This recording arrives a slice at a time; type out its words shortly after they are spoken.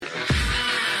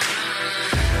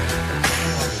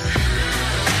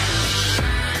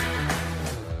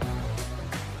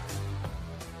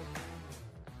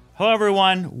Hello,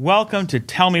 everyone. Welcome to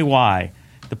Tell Me Why,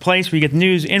 the place where you get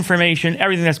news, information,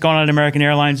 everything that's going on at American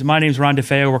Airlines. My name is Ron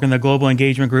DeFeo, working in the Global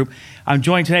Engagement Group. I'm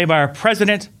joined today by our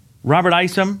president, Robert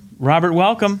Isom. Robert,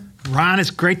 welcome. Ron, it's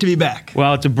great to be back.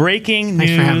 Well, it's a breaking Thanks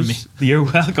news. for having me. You're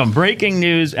welcome. Breaking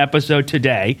news episode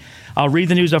today. I'll read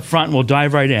the news up front and we'll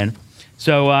dive right in.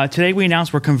 So today we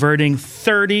announced we're converting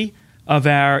 30 of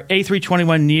our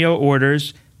A321neo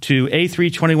orders to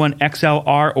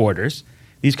A321XLR orders.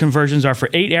 These conversions are for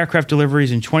 8 aircraft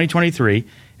deliveries in 2023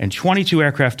 and 22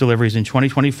 aircraft deliveries in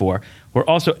 2024. We're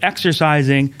also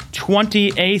exercising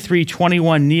 20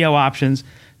 A321neo options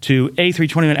to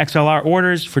A321XLR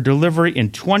orders for delivery in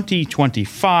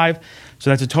 2025. So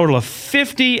that's a total of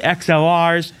 50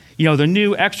 XLRs. You know, the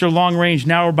new extra long-range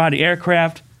narrow-body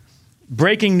aircraft.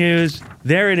 Breaking news.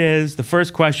 There it is. The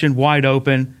first question, wide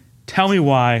open. Tell me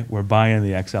why we're buying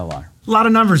the XLR. A lot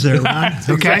of numbers there, Ron.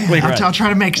 Okay, exactly right. I'll try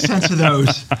to make sense of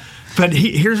those. But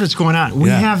here's what's going on. We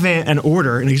have an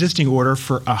existing order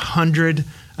for 100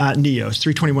 Neos,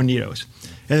 321 Neos.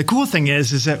 And the cool thing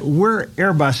is that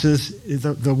Airbus is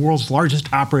the world's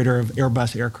largest operator of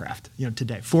Airbus aircraft.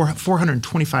 Today,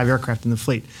 425 aircraft in the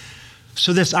fleet.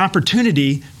 So this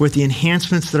opportunity with the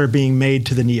enhancements that are being made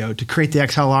to the Neo to create the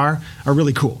XLR are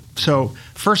really cool. So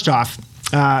first off,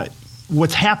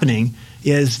 what's happening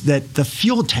is that the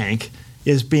fuel tank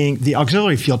the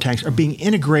auxiliary fuel tanks are being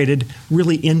integrated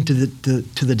really into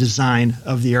the design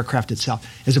of the aircraft itself,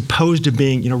 as opposed to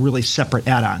being really separate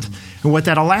add-ons. And what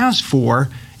that allows for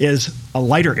is a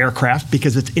lighter aircraft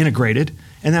because it's integrated,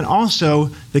 and then also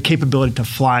the capability to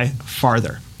fly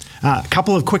farther. A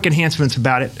couple of quick enhancements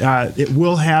about it. It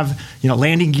will have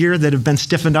landing gear that have been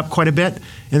stiffened up quite a bit,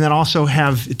 and then also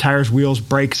have tires, wheels,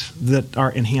 brakes that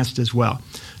are enhanced as well.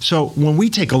 So when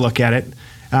we take a look at it,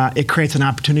 it creates an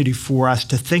opportunity for us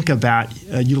to think about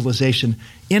utilization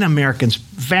in Americans'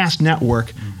 vast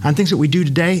network on things that we do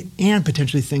today and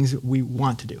potentially things that we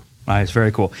want to do. It's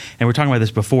very cool. And we're talking about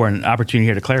this before, and an opportunity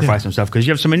here to clarify some stuff, because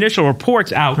you have some initial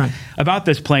reports out about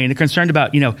this plane. They're concerned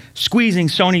about, squeezing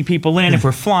so many people in if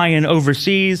we're flying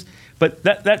overseas. But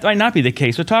that might not be the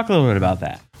case. So talk a little bit about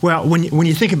that. Well, when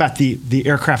you think about the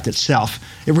aircraft itself,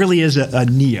 it really is a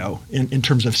Neo in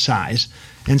terms of size.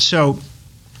 And so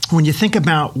when you think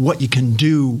about what you can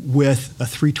do with a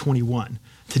 321,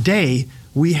 today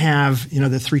we have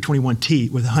the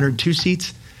 321T with 102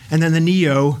 seats, and then the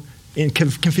Neo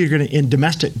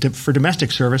configured for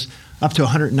domestic service up to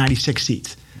 196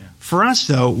 seats. Yeah. For us,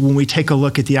 though, when we take a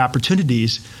look at the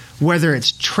opportunities, whether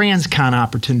it's transcon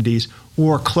opportunities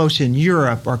or close in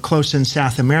Europe or close in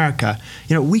South America,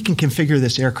 we can configure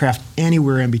this aircraft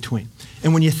anywhere in between.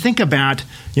 And when you think about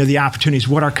the opportunities,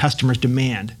 what our customers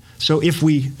demand. So if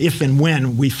and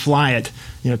when we fly it,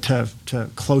 to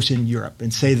close in Europe,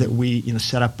 and say that we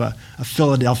set up a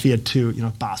Philadelphia to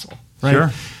Basel, right?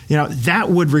 Sure. That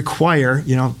would require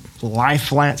lie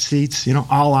flat seats,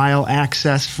 all aisle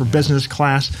access for business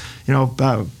class,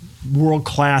 world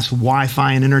class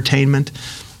Wi-Fi and entertainment.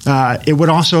 It would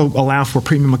also allow for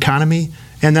premium economy,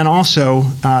 and then also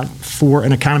for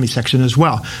an economy section as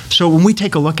well. So when we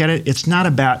take a look at it, it's not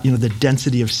about the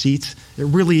density of seats. It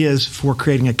really is for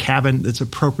creating a cabin that's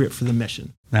appropriate for the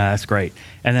mission. That's great.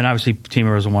 And then obviously team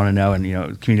members will want to know, and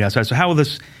community outside. So how will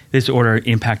this order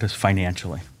impact us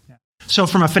financially? So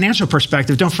from a financial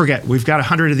perspective, don't forget, we've got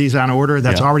 100 of these on order.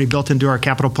 That's already built into our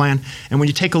capital plan. And when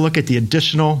you take a look at the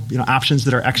additional options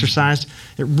that are exercised,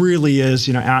 it really is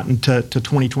out into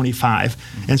 2025.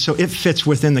 And so it fits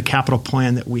within the capital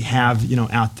plan that we have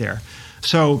out there.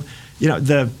 So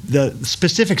the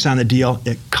specifics on the deal,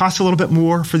 it costs a little bit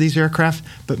more for these aircraft,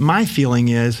 but my feeling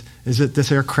is that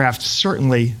this aircraft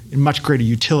certainly much greater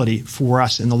utility for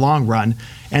us in the long run,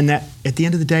 and that at the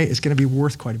end of the day, it's going to be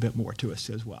worth quite a bit more to us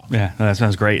as well. Yeah, that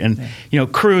sounds great. And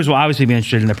crews will obviously be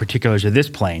interested in the particulars of this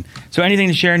plane. So anything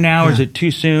to share now, or is it too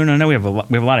soon? I know we have a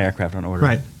lot of aircraft on order.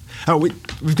 Right.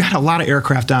 We've got a lot of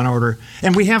aircraft on order,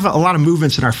 and we have a lot of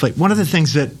movements in our fleet. One of the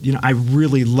things that I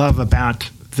really love about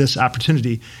this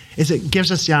opportunity is it gives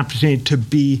us the opportunity to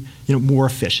be more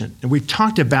efficient. And we've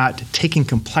talked about taking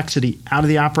complexity out of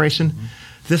the operation.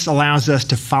 This allows us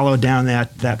to follow down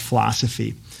that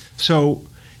philosophy. So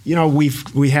we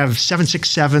have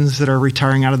 767s that are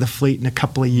retiring out of the fleet in a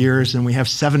couple of years, and we have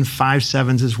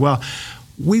 757s as well.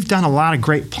 We've done a lot of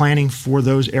great planning for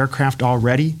those aircraft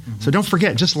already. So don't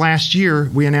forget, just last year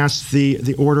we announced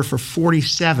the order for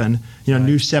 47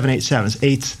 new 787s,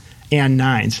 8s and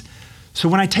 9s. So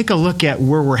when I take a look at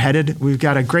where we're headed, we've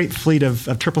got a great fleet of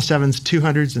 777s,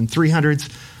 200s, and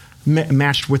 300s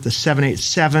matched with the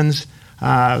 787s,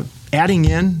 adding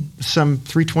in some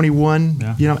 321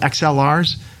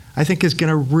 XLRs. I think is going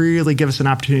to really give us an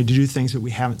opportunity to do things that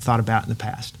we haven't thought about in the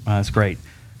past. That's great.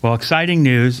 Well, exciting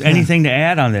news. Anything to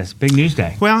add on this? Big news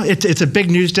day. Well, it's a big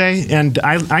news day, and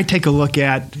I take a look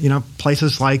at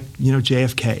places like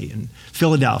JFK and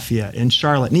Philadelphia and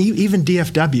Charlotte and even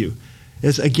DFW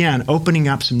is again opening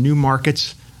up some new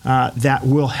markets that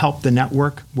will help the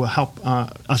network, will help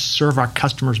us serve our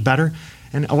customers better,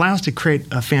 and allow us to create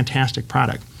a fantastic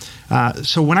product.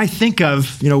 So when I think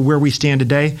of where we stand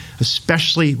today,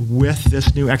 especially with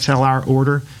this new XLR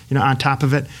order, on top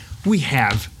of it, we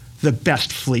have the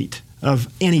best fleet of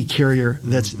any carrier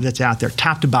that's out there,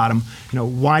 top to bottom.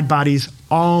 Wide bodies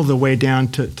all the way down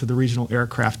to the regional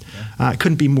aircraft.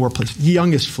 Couldn't be more pleased. The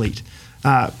youngest fleet.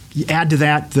 You add to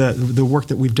that the work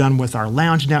that we've done with our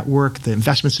lounge network, the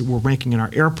investments that we're making in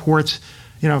our airports.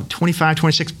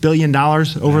 $26 billion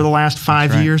over the last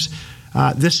 5 years.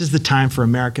 This is the time for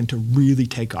American to really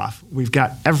take off. We've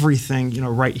got everything,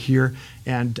 right here.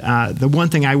 And the one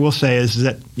thing I will say is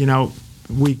that,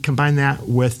 we combine that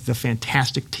with the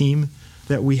fantastic team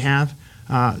that we have.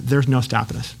 There's no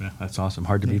stopping us. Yeah, that's awesome.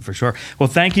 Hard to beat for sure. Well,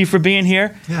 thank you for being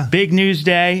here. Yeah. Big news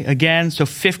day again. So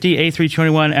 50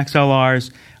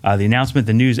 A321XLRs. The announcement,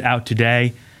 the news out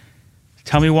today.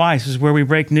 Tell me why. This is where we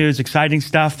break news. Exciting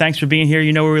stuff. Thanks for being here.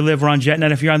 You know where we live. We're on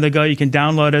JetNet. If you're on the go, you can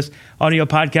download us. Audio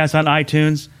podcast on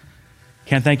iTunes.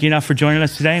 Can't thank you enough for joining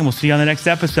us today, and we'll see you on the next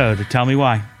episode of Tell Me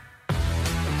Why.